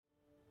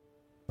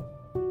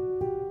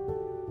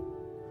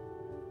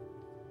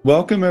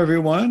Welcome,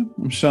 everyone.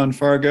 I'm Sean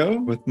Fargo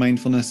with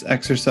Mindfulness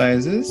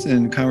Exercises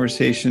in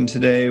conversation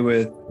today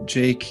with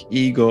Jake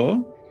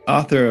Eagle,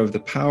 author of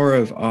The Power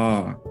of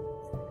Awe.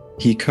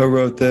 He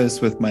co-wrote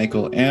this with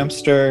Michael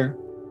Amster,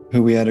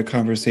 who we had a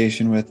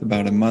conversation with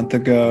about a month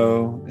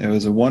ago. It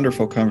was a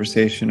wonderful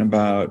conversation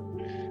about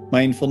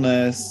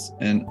mindfulness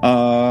and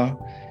awe,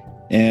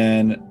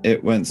 and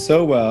it went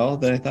so well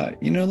that I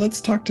thought, let's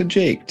talk to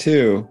Jake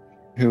too,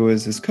 who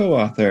was his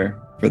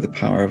co-author for The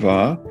Power of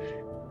Awe.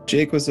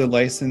 Jake was a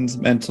licensed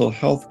mental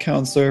health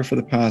counselor for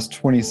the past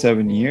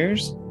 27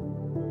 years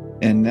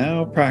and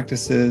now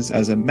practices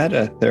as a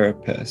meta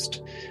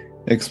therapist,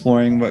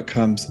 exploring what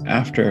comes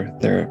after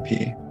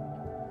therapy.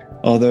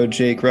 Although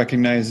Jake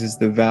recognizes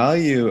the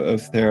value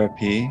of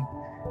therapy,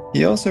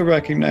 he also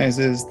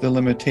recognizes the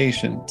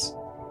limitations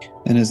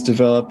and has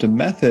developed a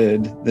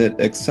method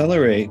that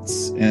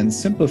accelerates and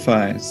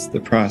simplifies the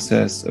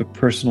process of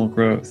personal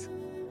growth.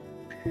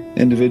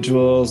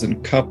 Individuals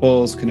and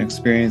couples can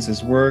experience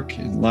his work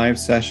in live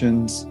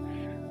sessions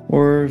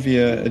or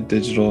via a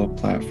digital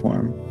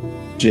platform.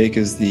 Jake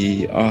is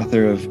the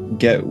author of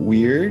Get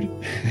Weird,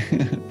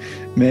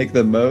 Make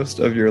the Most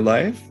of Your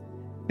Life,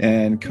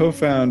 and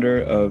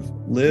co-founder of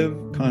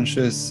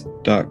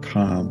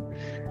liveconscious.com,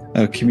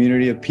 a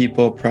community of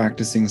people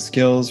practicing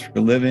skills for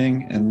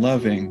living and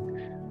loving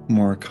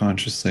more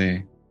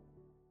consciously.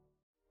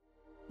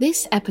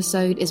 This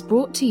episode is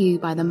brought to you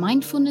by the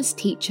Mindfulness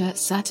Teacher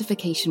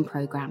Certification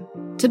Program.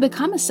 To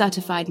become a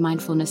certified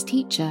mindfulness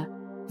teacher,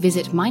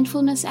 visit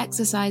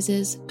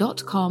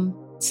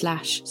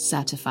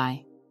mindfulnessexercises.com/certify.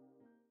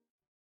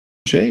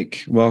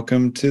 Jake,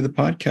 welcome to the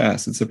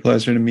podcast. It's a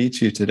pleasure to meet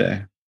you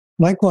today.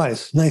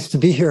 Likewise. Nice to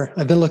be here.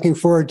 I've been looking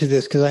forward to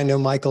this because I know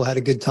Michael had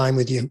a good time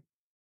with you.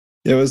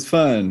 It was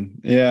fun.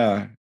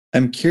 Yeah.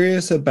 I'm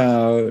curious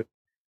about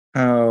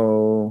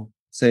how,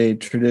 say,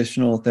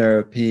 traditional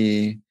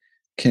therapy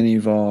can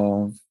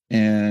evolve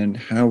and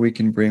how we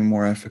can bring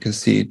more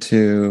efficacy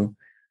to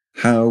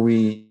how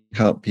we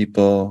help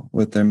people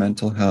with their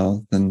mental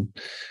health and,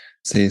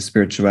 say,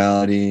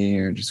 spirituality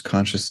or just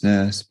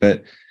consciousness.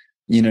 But,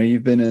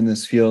 you've been in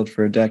this field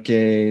for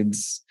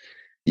decades.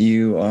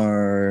 You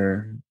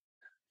are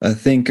a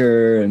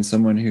thinker and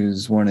someone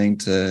who's wanting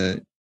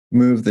to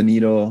move the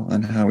needle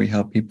on how we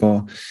help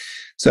people.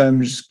 So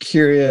I'm just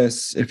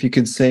curious if you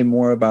could say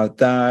more about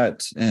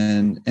that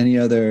and any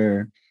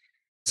other,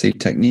 say,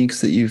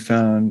 techniques that you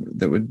found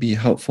that would be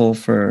helpful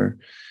for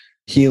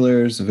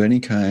healers of any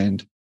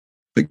kind.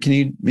 But can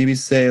you maybe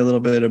say a little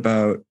bit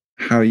about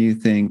how you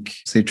think,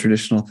 say,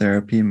 traditional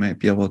therapy might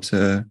be able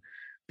to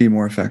be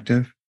more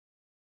effective?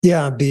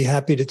 Yeah, I'd be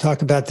happy to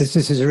talk about this.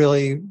 This is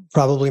really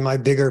probably my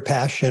bigger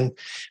passion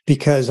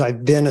because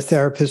I've been a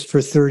therapist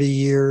for 30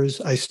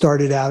 years. I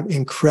started out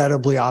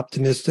incredibly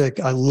optimistic.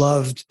 I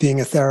loved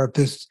being a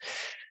therapist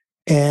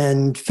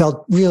and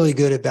felt really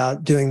good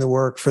about doing the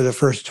work for the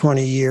first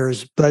 20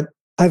 years. But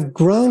I've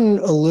grown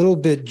a little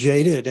bit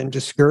jaded and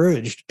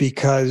discouraged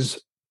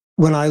because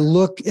when I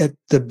look at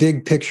the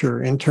big picture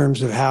in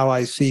terms of how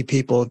I see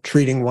people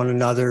treating one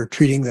another,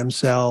 treating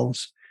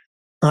themselves,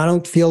 I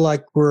don't feel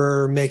like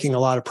we're making a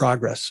lot of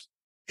progress.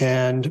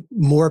 And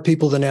more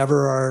people than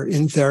ever are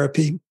in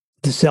therapy.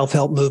 The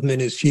self-help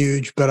movement is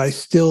huge, but I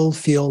still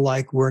feel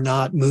like we're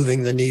not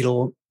moving the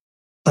needle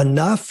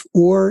enough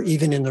or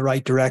even in the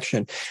right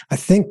direction. I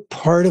think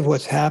part of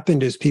what's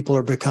happened is people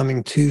are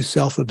becoming too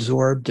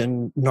self-absorbed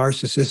and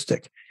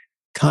narcissistic,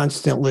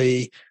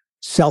 constantly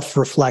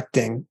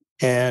self-reflecting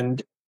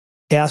and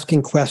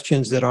asking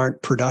questions that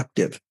aren't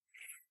productive.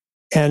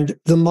 And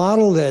the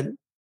model that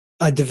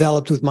I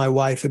developed with my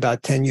wife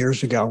about 10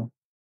 years ago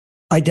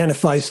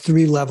identifies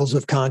 3 levels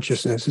of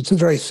consciousness. It's a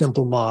very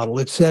simple model.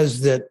 It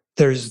says that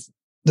there's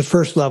the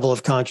first level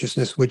of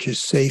consciousness, which is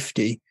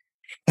safety.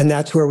 And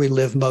that's where we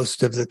live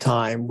most of the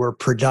time. We're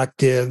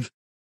productive.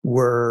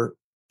 We're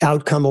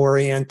outcome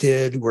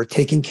oriented. We're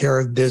taking care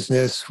of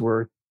business.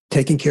 We're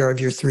taking care of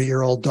your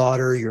 3-year-old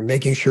daughter. You're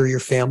making sure your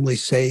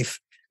family's safe,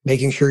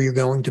 making sure you're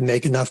going to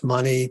make enough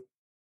money,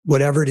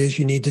 whatever it is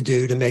you need to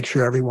do to make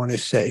sure everyone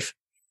is safe.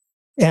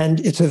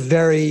 And it's a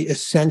very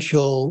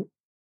essential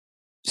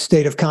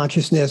state of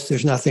consciousness.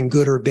 There's nothing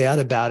good or bad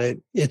about it.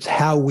 It's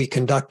how we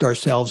conduct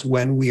ourselves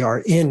when we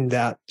are in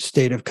that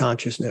state of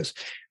consciousness.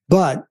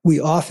 But we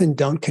often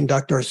don't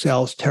conduct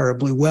ourselves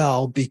terribly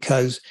well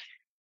because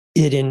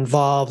it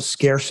involves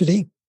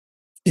scarcity.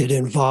 It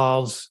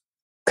involves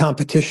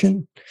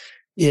competition.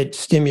 It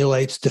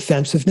stimulates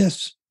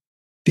defensiveness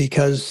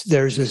because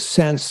there's a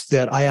sense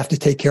that I have to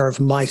take care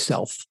of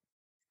myself.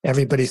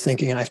 Everybody's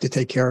thinking I have to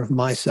take care of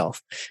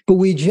myself. But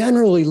we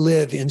generally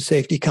live in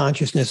safety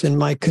consciousness. And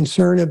my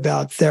concern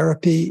about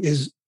therapy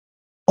is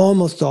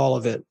almost all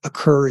of it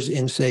occurs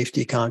in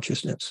safety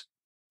consciousness.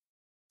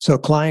 So a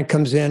client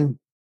comes in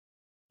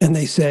and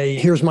they say,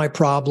 here's my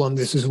problem.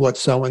 This is what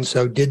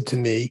so-and-so did to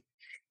me.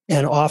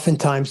 And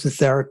oftentimes the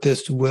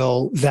therapist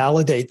will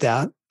validate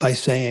that by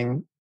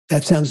saying,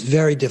 that sounds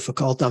very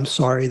difficult. I'm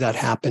sorry that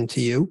happened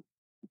to you.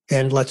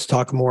 And let's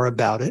talk more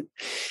about it.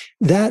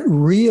 That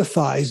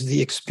reifies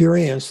the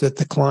experience that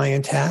the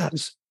client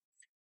has.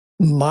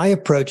 My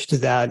approach to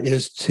that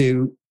is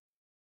to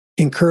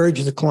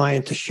encourage the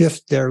client to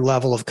shift their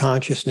level of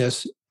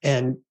consciousness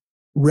and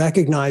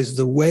recognize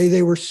the way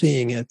they were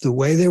seeing it, the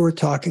way they were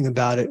talking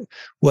about it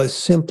was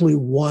simply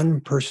one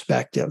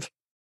perspective.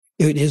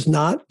 It is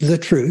not the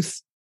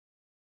truth.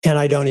 And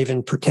I don't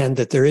even pretend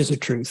that there is a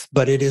truth,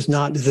 but it is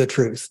not the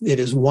truth. It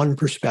is one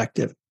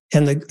perspective.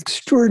 And the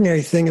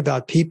extraordinary thing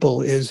about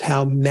people is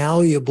how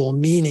malleable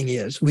meaning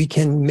is. We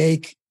can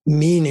make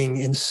meaning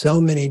in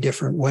so many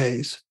different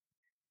ways.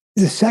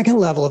 The second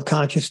level of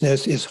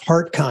consciousness is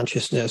heart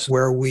consciousness,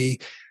 where we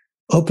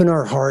open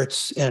our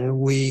hearts and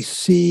we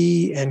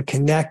see and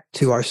connect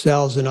to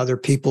ourselves and other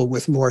people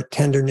with more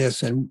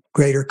tenderness and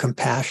greater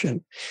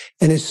compassion.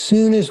 And as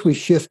soon as we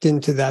shift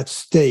into that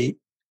state,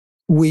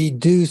 we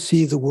do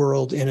see the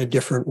world in a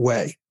different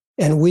way.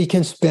 And we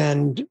can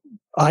spend,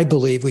 I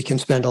believe we can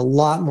spend a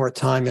lot more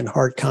time in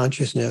heart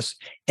consciousness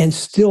and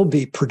still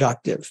be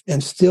productive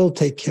and still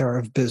take care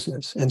of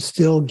business and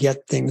still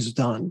get things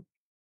done.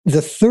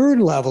 The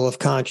third level of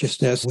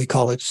consciousness, we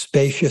call it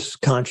spacious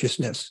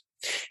consciousness.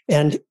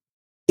 And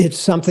it's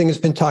something that's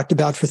been talked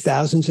about for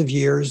thousands of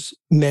years.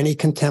 Many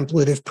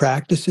contemplative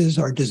practices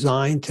are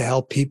designed to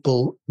help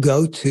people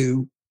go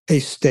to a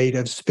state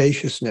of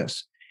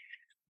spaciousness.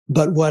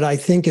 But what I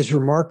think is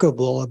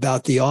remarkable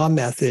about the awe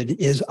method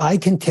is I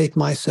can take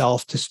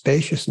myself to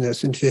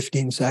spaciousness in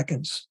 15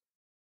 seconds.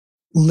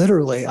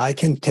 Literally, I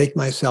can take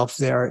myself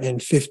there in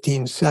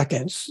 15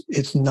 seconds.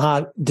 It's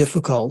not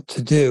difficult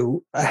to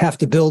do. I have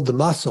to build the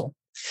muscle.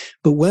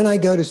 But when I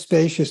go to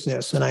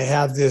spaciousness and I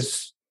have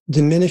this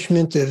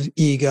diminishment of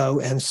ego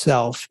and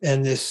self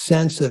and this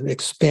sense of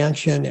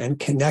expansion and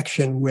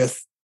connection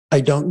with I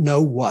don't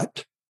know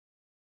what,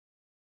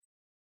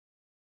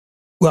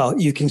 well,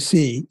 you can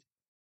see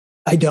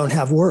I don't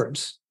have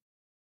words.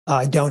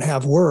 I don't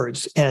have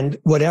words. And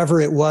whatever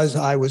it was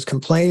I was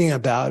complaining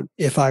about,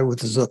 if I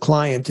was a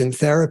client in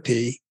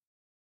therapy,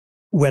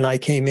 when I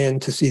came in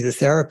to see the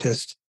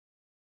therapist,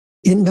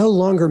 it no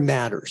longer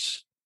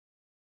matters.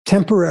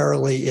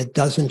 Temporarily, it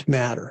doesn't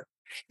matter.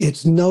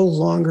 It's no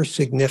longer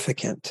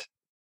significant.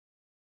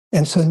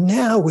 And so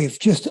now we've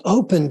just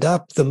opened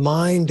up the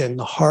mind and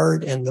the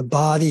heart and the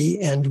body,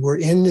 and we're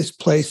in this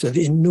place of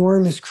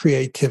enormous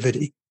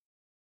creativity.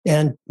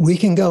 And we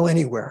can go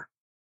anywhere.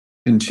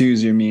 And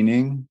choose your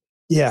meaning.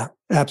 Yeah,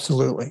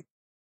 absolutely.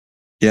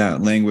 Yeah,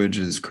 language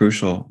is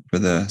crucial for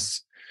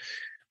this.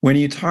 When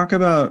you talk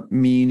about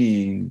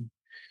meaning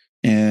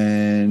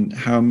and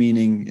how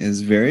meaning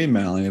is very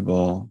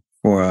malleable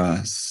for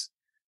us,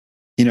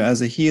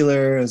 as a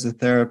healer, as a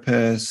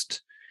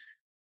therapist,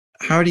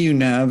 how do you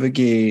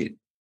navigate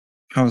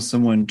how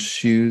someone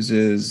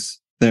chooses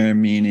their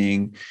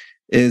meaning?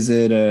 Is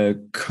it a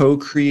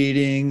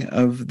co-creating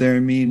of their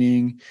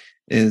meaning?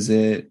 Is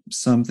it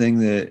something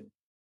that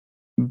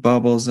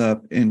bubbles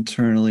up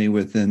internally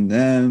within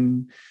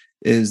them?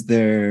 Is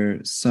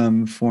there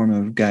some form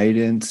of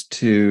guidance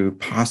to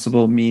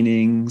possible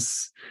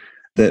meanings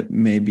that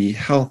may be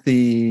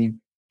healthy?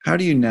 How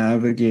do you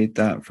navigate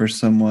that for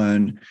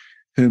someone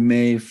who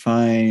may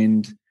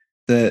find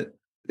that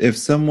if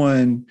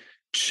someone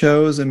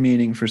chose a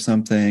meaning for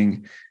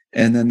something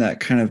and then that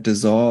kind of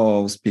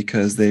dissolves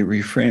because they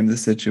reframe the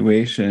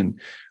situation,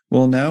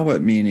 well, now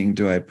what meaning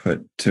do I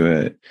put to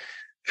it?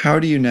 How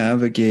do you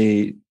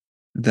navigate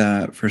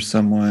that for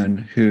someone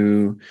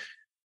who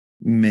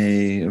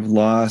may have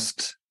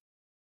lost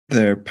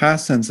their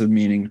past sense of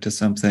meaning to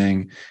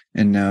something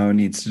and now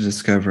needs to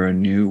discover a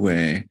new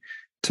way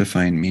to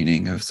find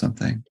meaning of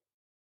something?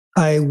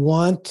 I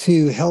want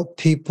to help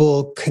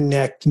people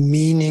connect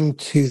meaning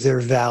to their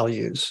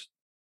values.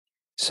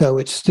 So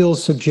it's still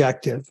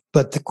subjective,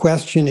 but the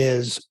question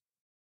is,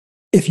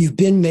 if you've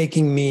been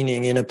making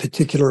meaning in a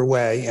particular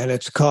way and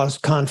it's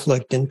caused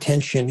conflict and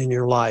tension in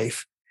your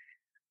life,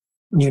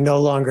 you're no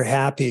longer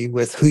happy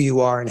with who you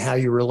are and how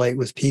you relate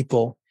with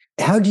people.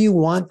 How do you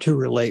want to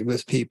relate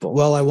with people?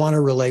 Well, I want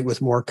to relate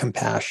with more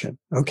compassion.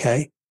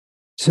 Okay.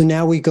 So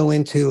now we go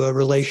into a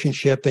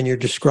relationship and you're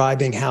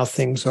describing how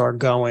things are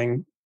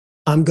going.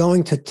 I'm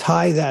going to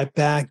tie that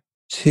back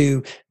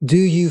to, do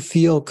you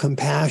feel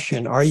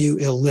compassion? Are you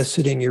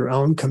eliciting your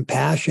own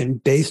compassion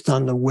based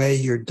on the way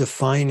you're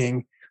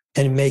defining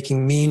and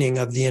making meaning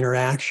of the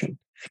interaction?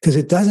 Because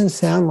it doesn't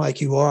sound like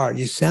you are.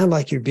 You sound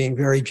like you're being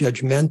very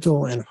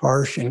judgmental and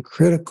harsh and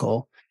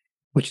critical,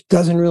 which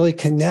doesn't really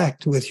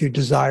connect with your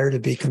desire to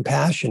be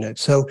compassionate.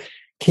 So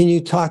can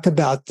you talk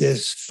about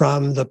this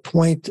from the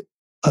point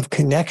of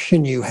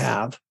connection you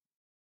have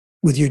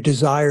with your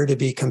desire to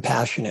be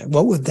compassionate?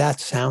 What would that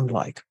sound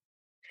like?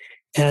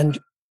 And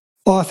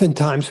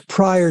oftentimes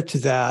prior to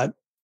that,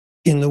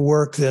 in the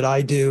work that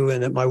I do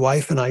and that my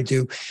wife and I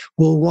do,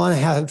 we'll want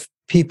to have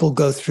people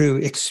go through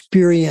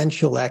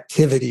experiential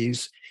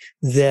activities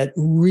that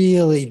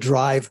really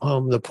drive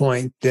home the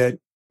point that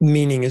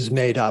meaning is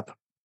made up,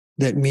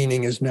 that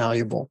meaning is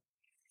malleable.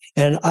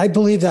 And I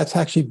believe that's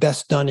actually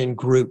best done in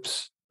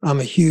groups. I'm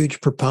a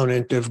huge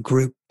proponent of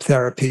group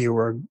therapy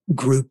or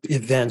group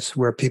events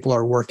where people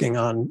are working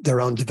on their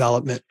own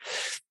development.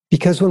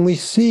 Because when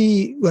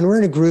we're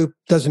in a group,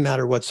 doesn't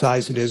matter what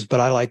size it is, but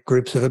I like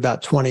groups of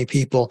about 20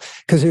 people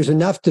because there's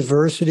enough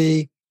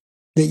diversity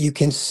that you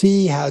can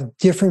see how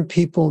different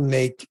people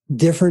make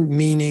different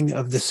meaning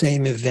of the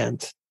same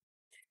event.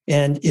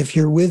 And if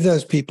you're with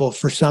those people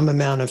for some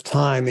amount of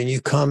time and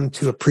you come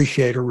to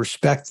appreciate or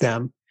respect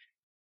them,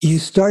 you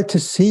start to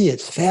see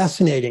it's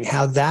fascinating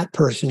how that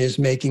person is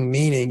making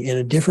meaning in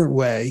a different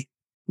way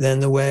than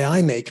the way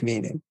I make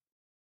meaning.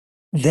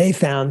 They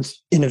found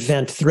an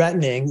event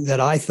threatening that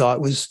I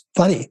thought was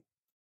funny.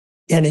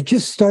 And it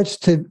just starts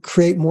to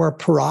create more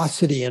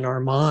porosity in our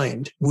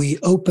mind. We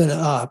open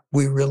up,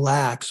 we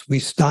relax, we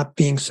stop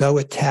being so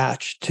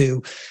attached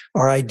to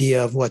our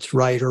idea of what's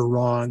right or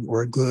wrong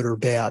or good or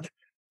bad.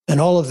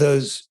 And all of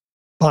those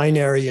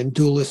binary and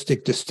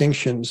dualistic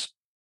distinctions,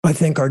 I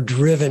think, are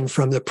driven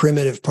from the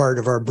primitive part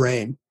of our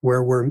brain,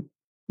 where we're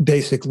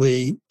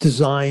basically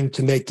designed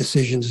to make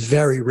decisions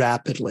very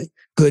rapidly.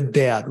 Good,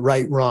 bad,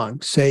 right,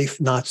 wrong, safe,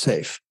 not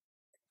safe.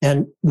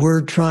 And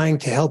we're trying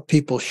to help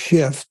people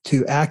shift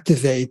to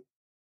activate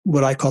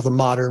what I call the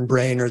modern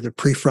brain or the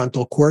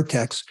prefrontal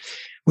cortex,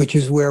 which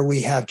is where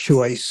we have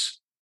choice,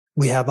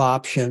 we have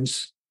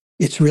options.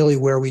 It's really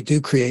where we do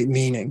create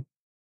meaning.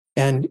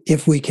 And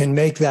if we can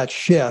make that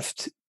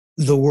shift,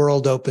 the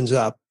world opens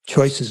up,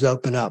 choices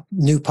open up,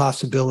 new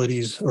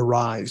possibilities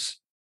arise.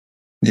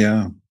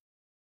 Yeah.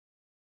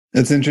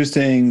 It's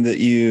interesting that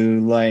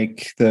you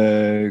like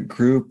the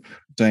group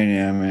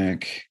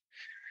dynamic.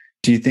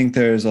 Do you think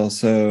there's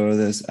also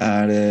this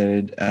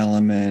added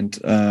element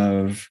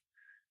of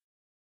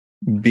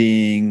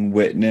being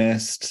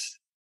witnessed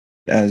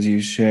as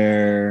you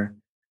share,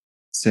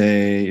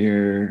 say,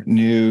 your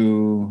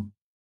new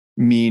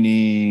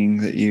meaning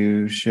that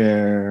you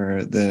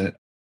share, the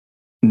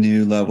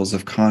new levels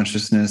of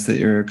consciousness that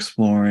you're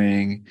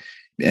exploring,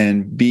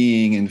 and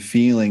being and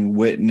feeling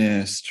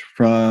witnessed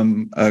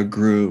from a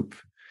group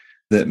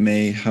that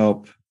may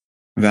help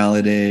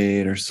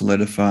validate or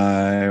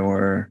solidify?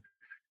 Or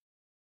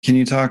can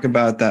you talk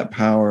about that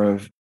power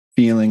of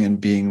feeling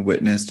and being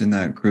witnessed in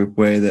that group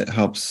way that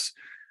helps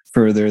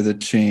further the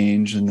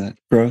change and the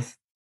growth?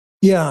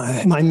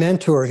 Yeah, my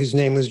mentor, his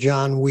name was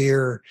John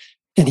Weir,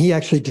 and he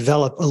actually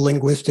developed a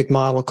linguistic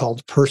model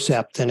called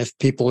percept. And if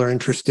people are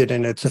interested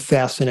in it, it's a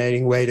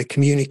fascinating way to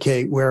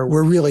communicate where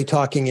we're really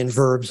talking in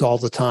verbs all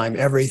the time.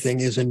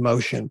 Everything is in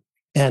motion.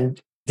 And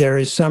there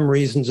is some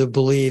reason to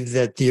believe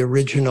that the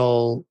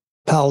original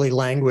Pali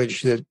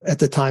language that at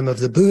the time of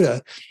the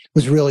Buddha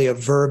was really a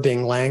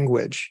verbing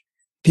language.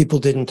 People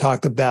didn't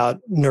talk about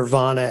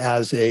nirvana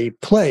as a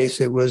place.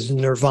 It was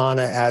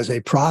nirvana as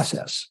a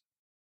process.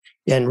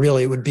 And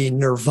really, it would be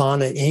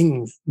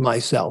nirvana-ing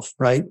myself,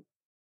 right?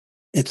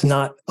 It's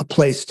not a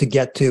place to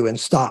get to and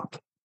stop.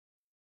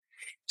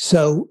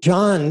 So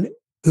John,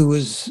 who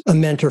was a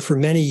mentor for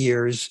many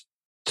years,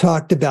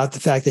 talked about the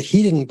fact that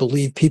he didn't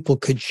believe people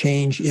could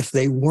change if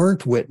they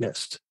weren't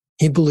witnessed.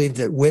 He believed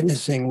that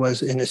witnessing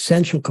was an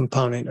essential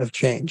component of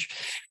change.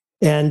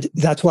 And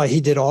that's why he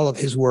did all of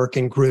his work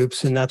in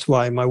groups. And that's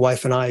why my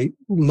wife and I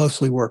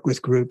mostly work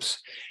with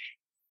groups.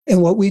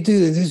 And what we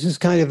do, this is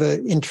kind of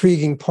an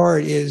intriguing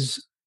part,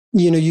 is,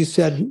 you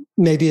said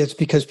maybe it's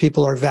because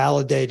people are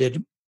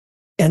validated,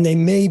 and they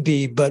may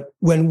be, but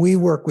when we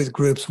work with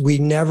groups, we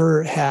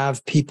never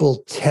have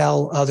people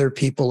tell other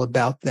people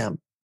about them.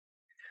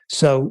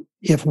 So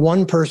if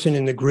one person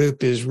in the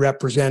group is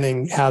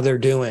representing how they're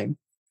doing,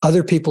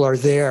 other people are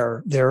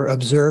there, they're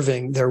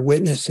observing, they're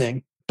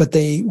witnessing, but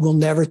they will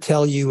never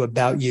tell you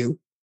about you.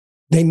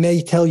 They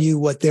may tell you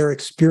what their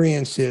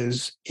experience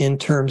is in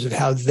terms of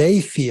how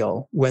they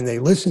feel when they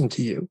listen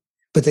to you,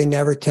 but they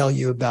never tell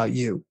you about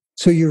you.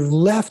 So you're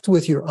left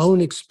with your own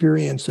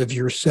experience of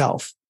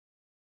yourself.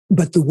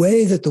 But the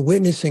way that the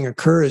witnessing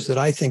occurs that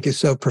I think is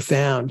so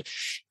profound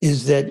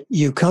is that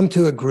you come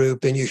to a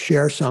group and you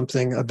share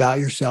something about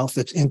yourself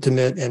that's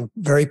intimate and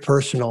very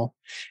personal,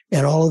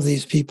 and all of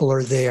these people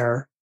are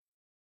there.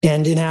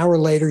 And an hour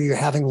later, you're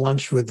having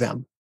lunch with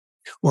them,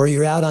 or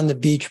you're out on the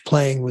beach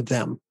playing with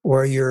them,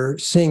 or you're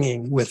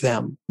singing with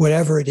them,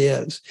 whatever it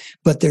is.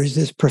 But there's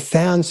this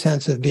profound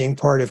sense of being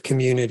part of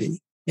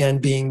community and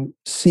being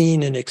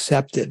seen and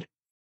accepted,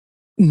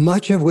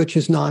 much of which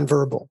is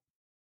nonverbal.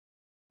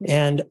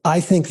 And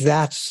I think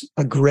that's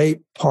a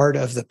great part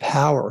of the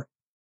power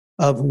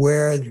of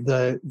where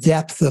the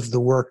depth of the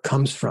work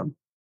comes from.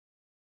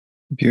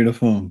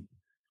 Beautiful.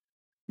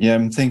 Yeah,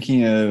 I'm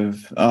thinking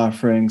of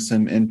offering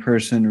some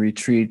in-person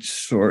retreats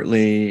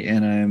shortly,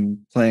 and I'm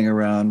playing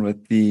around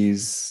with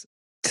these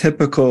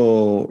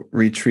typical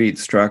retreat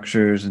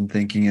structures and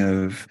thinking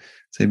of,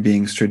 say,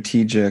 being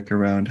strategic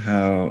around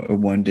how a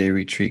one-day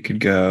retreat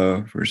could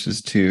go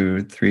versus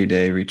 2-3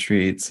 day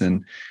retreats,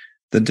 and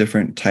the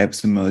different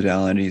types of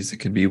modalities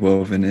that could be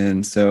woven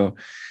in. So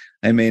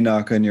I may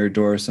knock on your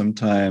door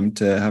sometime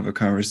to have a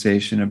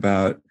conversation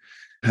about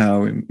how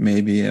we may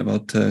be able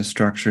to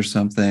structure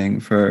something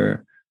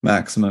for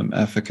maximum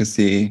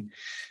efficacy.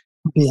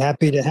 I'd be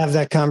happy to have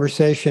that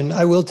conversation.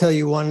 I will tell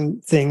you one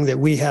thing that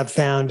we have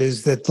found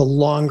is that the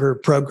longer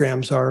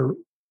programs are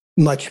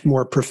much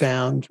more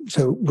profound.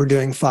 So we're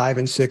doing 5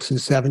 and 6 and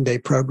 7 day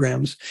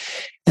programs.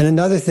 And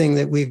another thing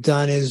that we've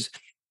done is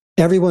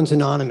everyone's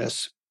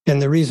anonymous.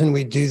 And the reason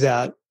we do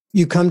that,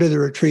 you come to the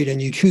retreat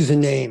and you choose a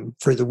name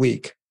for the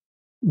week,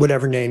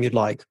 whatever name you'd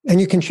like, and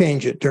you can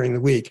change it during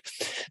the week.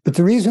 But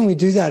the reason we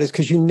do that is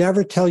because you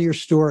never tell your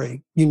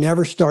story. You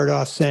never start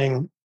off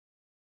saying,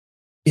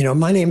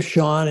 my name's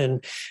Sean,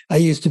 and I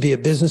used to be a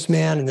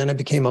businessman, and then I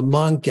became a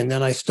monk, and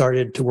then I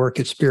started to work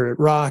at Spirit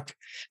Rock.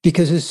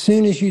 Because as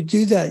soon as you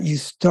do that, you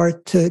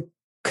start to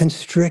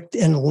constrict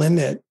and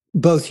limit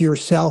both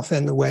yourself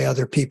and the way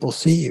other people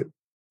see you.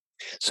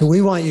 So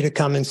we want you to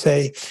come and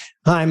say,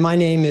 hi, my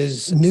name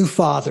is New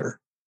Father,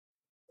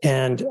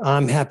 and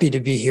I'm happy to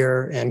be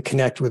here and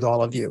connect with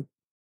all of you.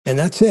 And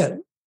that's it.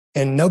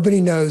 And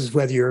nobody knows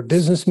whether you're a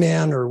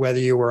businessman or whether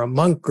you were a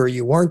monk or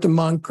you weren't a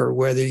monk or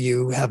whether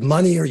you have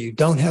money or you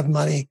don't have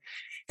money.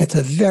 It's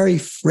a very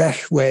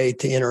fresh way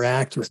to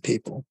interact with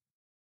people.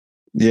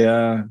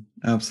 Yeah,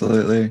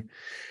 absolutely.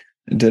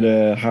 I did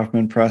a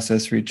Hoffman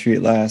Process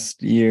retreat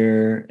last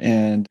year,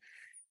 and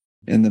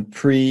in the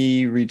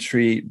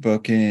pre-retreat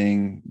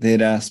booking,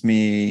 they'd asked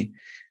me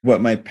what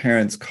my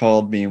parents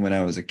called me when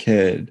I was a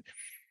kid,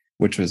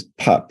 which was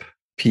pup,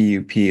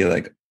 P-U-P,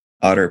 like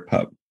otter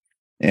pup.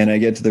 And I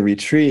get to the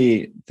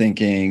retreat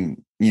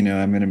thinking,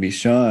 I'm going to be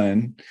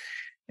Sean.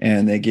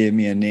 And they gave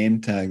me a name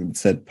tag that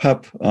said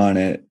pup on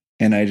it.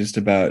 And I just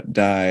about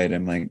died.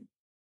 I'm like,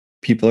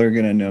 people are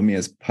going to know me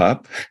as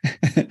pup.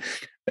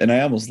 And I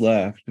almost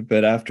left.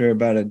 But after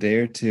about a day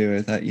or two,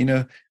 I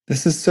thought,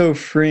 this is so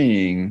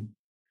freeing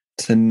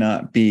to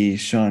not be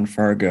Sean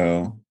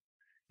Fargo.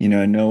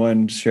 No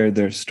one shared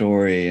their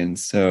story. And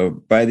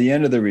so by the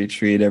end of the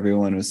retreat,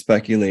 everyone was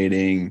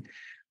speculating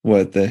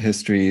what the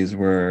histories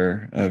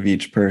were of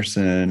each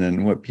person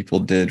and what people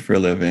did for a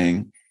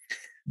living.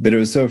 But it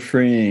was so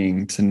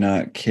freeing to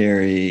not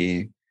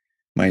carry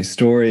my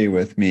story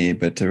with me,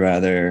 but to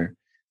rather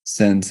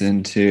sense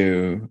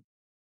into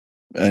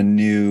a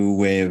new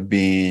way of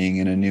being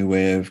and a new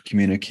way of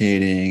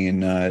communicating, and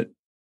not,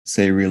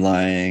 say,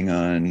 relying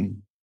on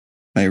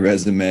my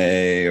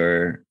resume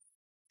or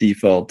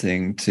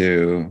defaulting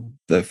to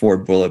the 4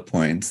 bullet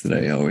points that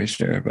I always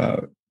share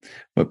about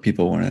what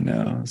people want to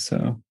know.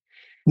 So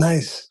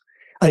nice.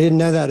 I didn't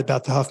know that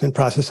about the Hoffman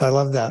Process. I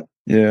love that.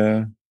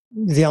 Yeah.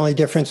 The only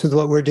difference with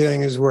what we're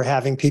doing is we're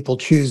having people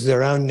choose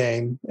their own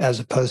name as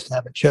opposed to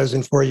have it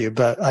chosen for you.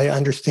 But I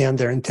understand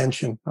their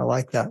intention. I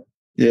like that.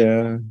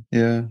 Yeah.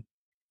 Yeah.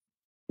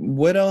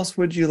 What else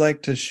would you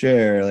like to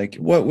share? Like,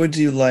 what would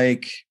you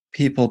like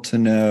people to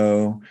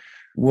know?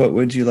 What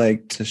would you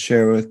like to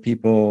share with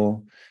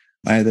people,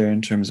 either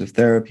in terms of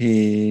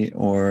therapy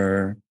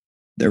or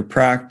their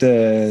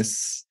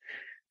practice?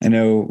 I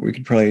know we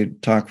could probably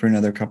talk for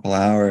another couple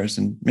hours,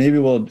 and maybe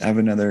we'll have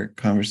another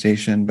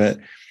conversation, but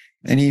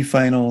any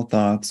final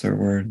thoughts or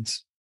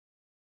words?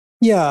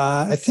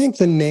 Yeah, I think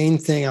the main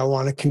thing I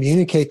want to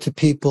communicate to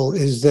people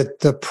is that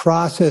the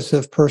process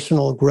of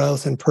personal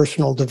growth and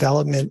personal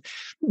development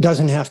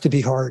doesn't have to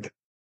be hard.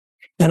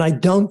 And I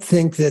don't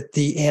think that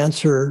the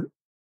answer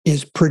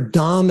is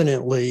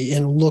predominantly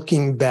in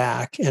looking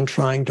back and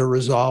trying to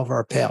resolve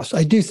our past.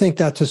 I do think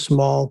that's a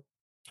small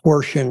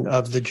portion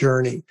of the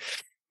journey.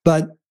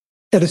 But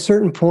at a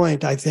certain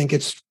point, I think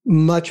it's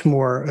much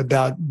more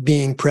about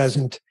being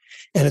present,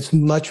 and it's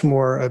much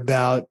more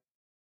about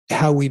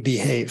how we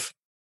behave.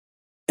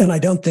 And I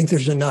don't think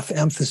there's enough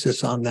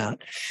emphasis on that.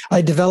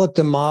 I developed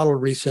a model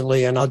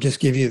recently, and I'll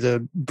just give you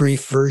the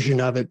brief version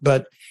of it.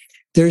 But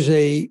there's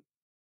a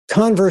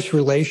converse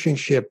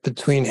relationship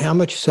between how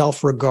much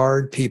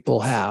self-regard people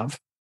have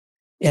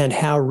and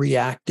how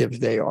reactive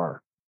they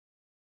are.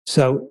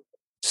 So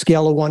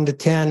scale of 1 to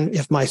 10,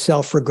 if my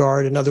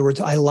self-regard, in other words,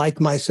 I like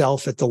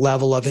myself at the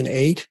level of an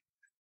 8,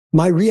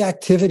 my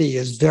reactivity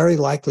is very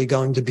likely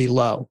going to be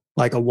low,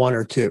 like a 1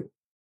 or 2.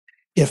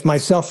 If my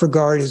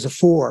self-regard is a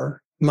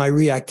 4, my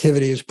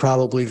reactivity is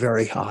probably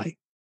very high.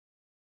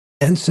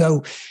 And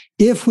so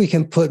if we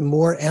can put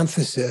more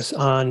emphasis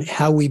on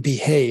how we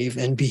behave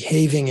and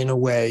behaving in a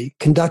way,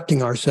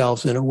 conducting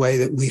ourselves in a way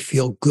that we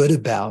feel good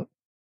about,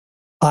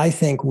 I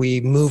think we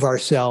move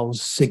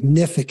ourselves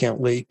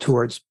significantly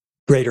towards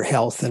greater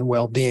health and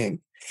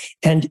well-being.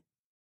 And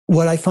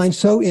what I find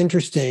so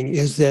interesting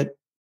is that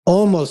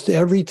almost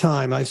every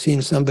time I've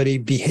seen somebody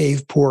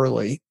behave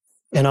poorly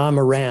and I'm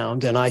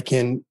around and I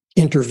can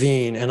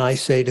intervene and I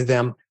say to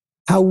them,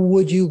 how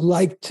would you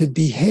like to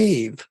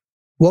behave?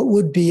 What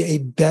would be a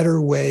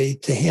better way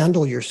to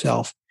handle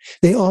yourself?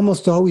 They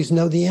almost always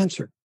know the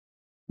answer.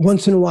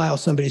 Once in a while,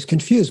 somebody's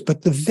confused,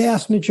 but the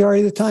vast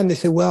majority of the time they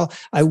say, well,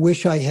 I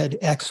wish I had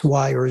X,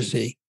 Y, or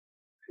Z.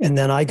 And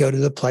then I go to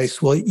the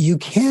place, well, you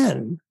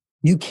can.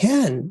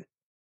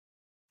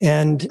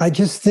 And I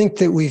just think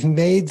that we've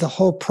made the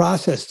whole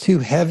process too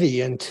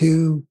heavy and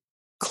too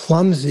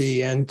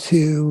clumsy and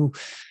too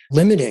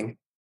limiting,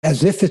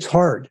 as if it's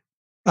hard.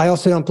 I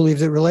also don't believe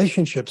that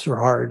relationships are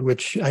hard,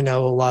 which I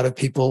know a lot of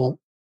people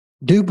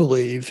do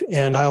believe.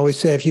 And I always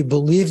say, if you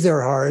believe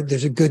they're hard,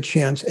 there's a good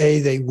chance,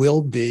 A, they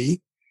will be,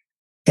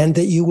 and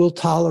that you will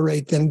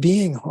tolerate them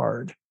being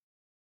hard.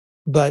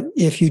 But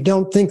if you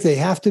don't think they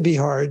have to be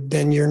hard,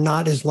 then you're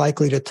not as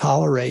likely to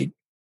tolerate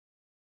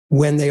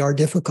when they are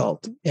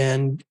difficult.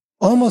 And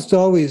almost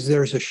always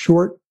there's a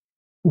short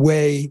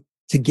way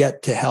to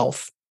get to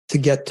health, to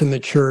get to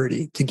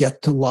maturity, to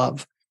get to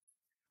love.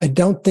 I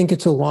don't think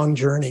it's a long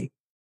journey,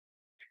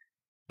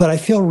 but I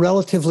feel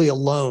relatively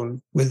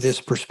alone with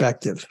this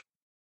perspective.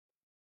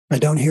 I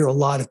don't hear a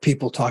lot of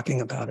people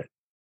talking about it.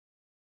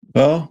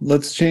 Well,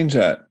 let's change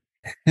that.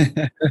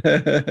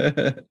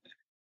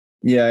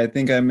 Yeah, I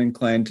think I'm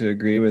inclined to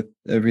agree with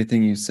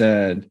everything you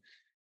said.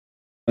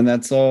 And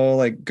that's all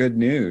like good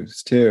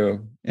news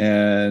too.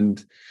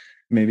 And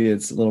maybe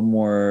it's a little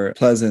more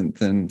pleasant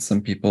than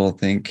some people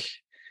think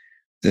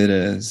it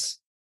is,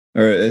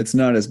 or it's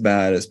not as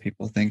bad as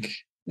people think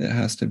it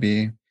has to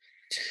be.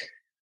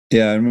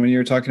 Yeah, and when you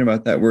were talking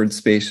about that word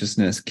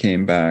spaciousness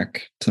came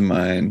back to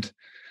mind,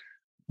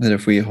 that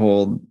if we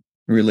hold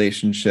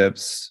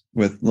relationships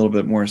with a little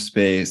bit more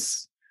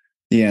space,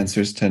 the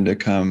answers tend to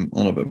come a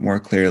little bit more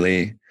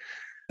clearly.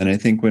 And I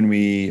think when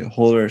we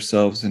hold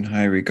ourselves in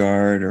high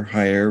regard or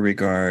higher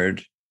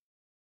regard,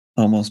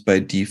 almost by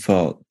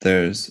default,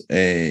 there's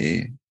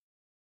a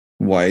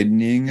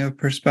widening of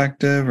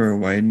perspective or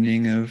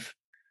widening of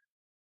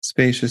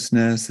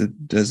spaciousness.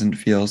 It doesn't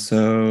feel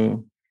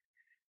so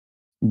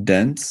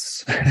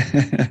dense.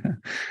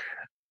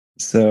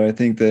 So I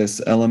think this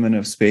element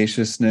of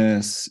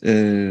spaciousness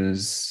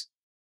is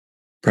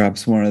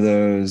perhaps one of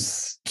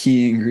those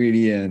key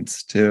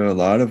ingredients to a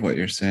lot of what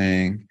you're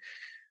saying,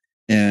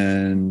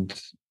 and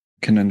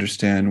can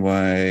understand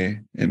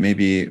why it may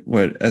be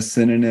what a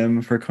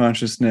synonym for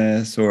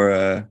consciousness or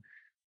a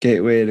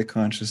gateway to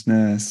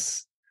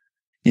consciousness,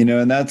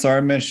 and that's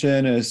our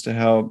mission, is to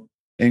help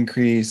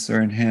increase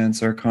or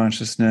enhance our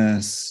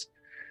consciousness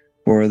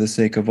for the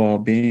sake of all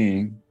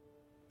being.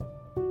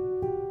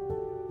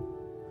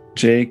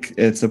 Jake,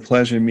 it's a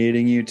pleasure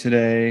meeting you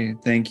today.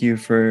 Thank you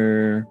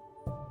for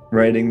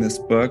writing this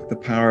book, The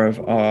Power of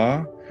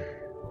Awe.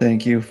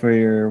 Thank you for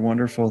your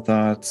wonderful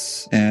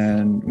thoughts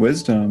and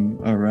wisdom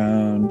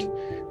around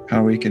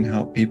how we can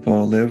help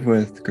people live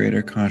with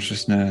greater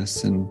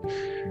consciousness and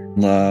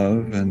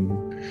love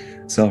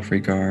and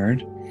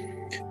self-regard.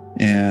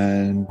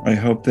 And I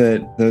hope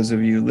that those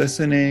of you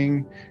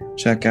listening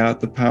check out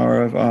The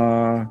Power of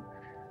Awe,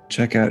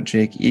 check out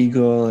Jake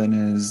Eagle and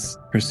his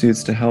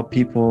pursuits to help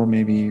people,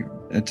 maybe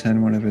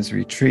attend one of his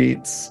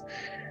retreats,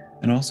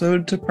 and also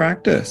to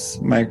practice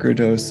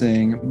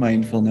microdosing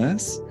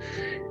mindfulness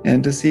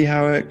and to see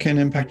how it can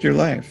impact your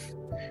life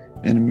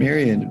in a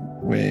myriad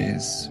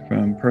ways,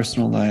 from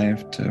personal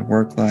life to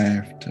work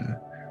life to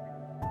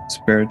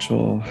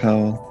spiritual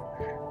health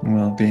and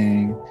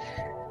well-being.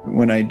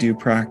 When I do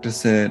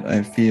practice it,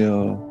 I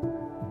feel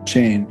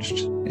changed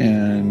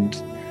and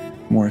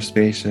more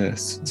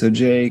spacious. So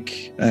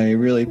Jake, I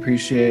really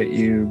appreciate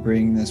you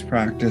bringing this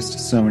practice to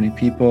so many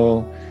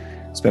people,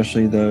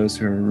 especially those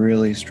who are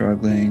really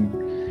struggling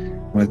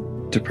with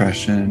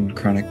depression,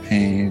 chronic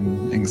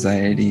pain,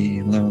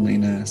 anxiety,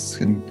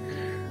 loneliness. And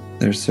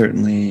there's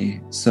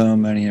certainly so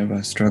many of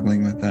us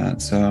struggling with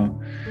that. So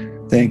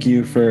thank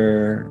you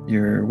for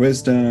your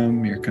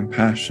wisdom, your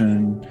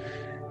compassion,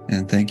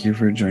 and thank you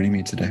for joining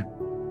me today.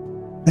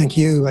 Thank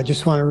you. I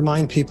just want to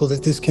remind people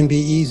that this can be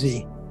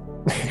easy.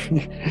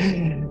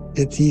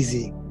 It's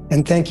easy.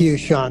 And thank you,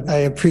 Sean. I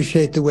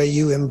appreciate the way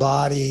you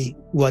embody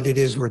what it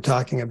is we're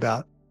talking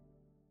about.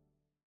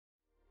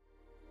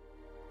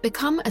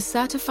 Become a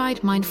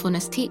certified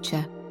mindfulness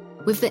teacher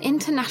with the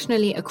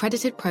internationally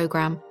accredited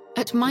program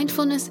at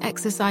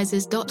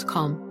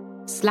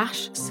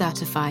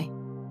mindfulnessexercises.com/certify.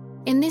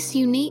 In this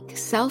unique,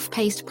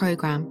 self-paced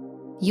program,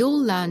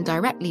 you'll learn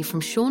directly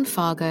from Sean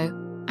Fargo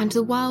and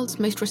the world's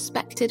most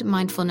respected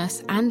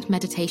mindfulness and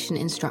meditation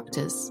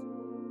instructors.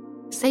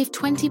 Save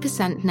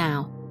 20%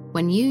 now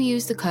when you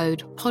use the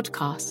code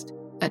PODCAST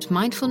at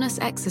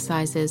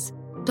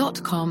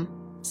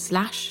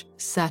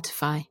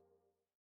mindfulnessexercises.com/certify.